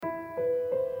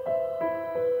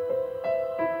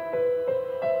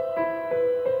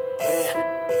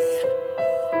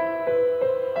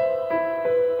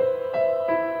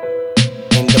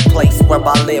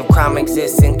world I live, crime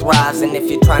exists and thrives. And if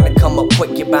you're trying to come up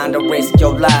quick, you're bound to risk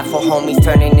your life. For homies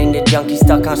turning into junkies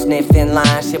stuck on sniffing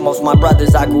lines. Shit, most of my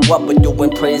brothers I grew up with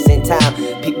doing prison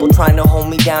time. People trying to hold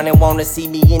me down and wanna see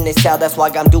me in this cell. That's why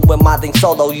I'm doing my thing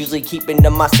solo, usually keeping to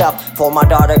myself. For my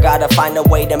daughter, gotta find a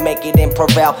way to make it and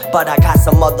prevail. But I got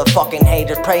some motherfucking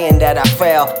haters praying that I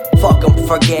fail. Fuck them,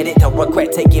 forget it, don't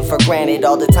regret, take it for granted.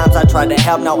 All the times I tried to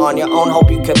help, now on your own, hope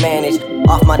you can manage.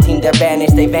 Off my team, they're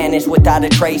banished, they vanish without a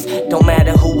trace. Don't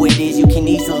matter who it is, you can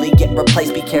easily get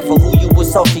replaced. Be careful who you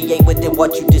associate with and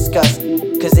what you discuss.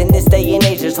 Cause in this day and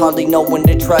age, there's hardly no one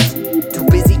to trust. Too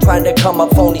busy trying to come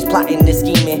up phonies, plotting and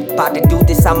scheming. About to do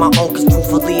this on my own, cause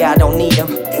truthfully I don't need them.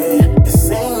 Yeah, it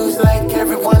seems like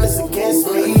everyone is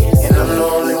against me, and I'm the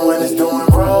only one that's doing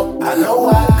wrong. I know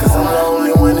why, cause I'm the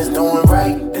only one that's doing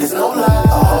right. There's no lie,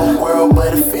 a whole world,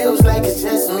 but it feels like it's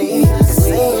just me. It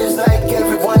seems like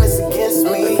everyone is against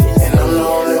me, and I'm the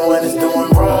only one that's doing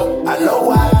wrong. I know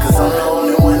why, cause I'm the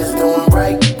only one that's doing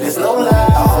right. There's no lie,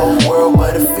 a whole world,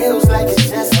 but it feels like it's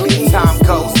just me. Time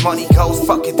goes, money goes,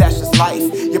 fuck it, that's just life.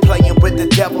 You're playing with the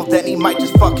devil, then he might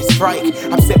just fucking strike.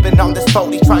 I'm sipping on this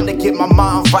 40, trying to get my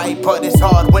mind right, but it's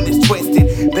hard when it's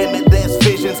twisted. Limitless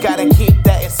visions, gotta keep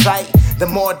that in sight. The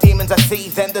more demons I see,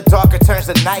 then the darker turns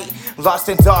the night. Lost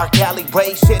in dark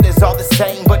alleyways, shit is all the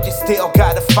same, but you still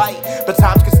gotta fight. But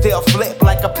times can still flip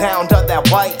like a pound of that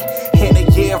white. In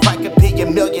a year I could be a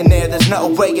millionaire, there's no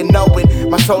way of knowing.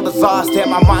 My soul is lost and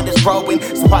my mind is growing,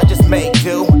 so I just make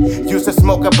do. Used to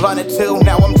smoke a blunt or two,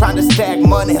 now I'm trying to stack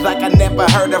money like I never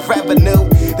heard of revenue.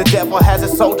 The devil has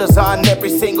his soldiers on every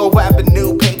single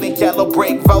avenue. Paving yellow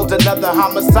brick roads, another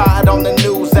homicide on the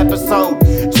news episode.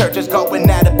 Church is going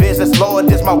out of business,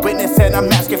 Lord is my witness and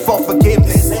I'm asking for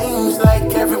forgiveness. It seems like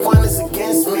everyone is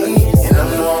against me, and I'm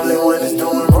the only one that's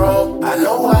doing wrong. I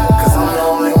know why, cause I'm the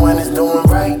only one that's doing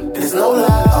right. There's no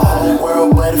lie, a whole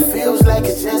world, but it feels like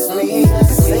it's just me. It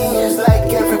seems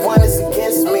like everyone is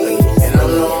against me, and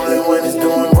I'm the only one that's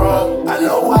doing wrong. I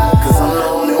know why, cause I'm the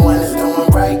only one that's doing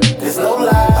right. There's no lie,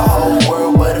 a whole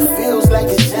world, but it feels like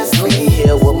it's just me.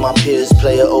 Here with my peers,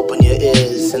 player, open your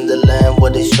ears. In the land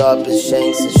where they sharpen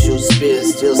shanks and shoot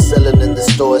spears. Still selling in the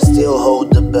store, still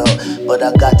hold the belt. But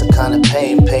I got the kind of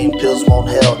pain pills won't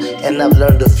help. And I've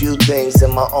learned a few things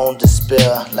in my own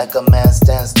despair. Like a man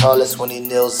stands tallest when he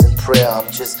kneels in prayer. I'm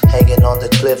just hanging on the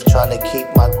cliff, trying to keep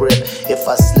my grip. If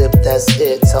I slip, that's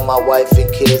it. Tell my wife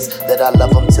and kids that I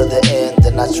love them till the end.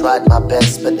 And I tried my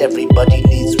best, but everybody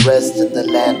needs rest in the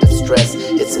land of stress.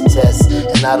 It's a test,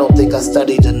 and I don't think I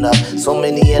studied enough. So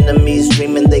many enemies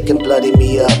dreaming they can bloody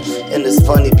me up. And it's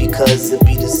funny because it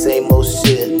be the same old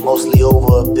shit, mostly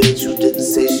over a bitch who didn't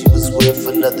say she was with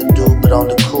another dude, but on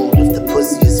the cool. If the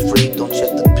pussy is free, don't check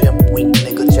the pimp, weak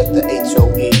nigga.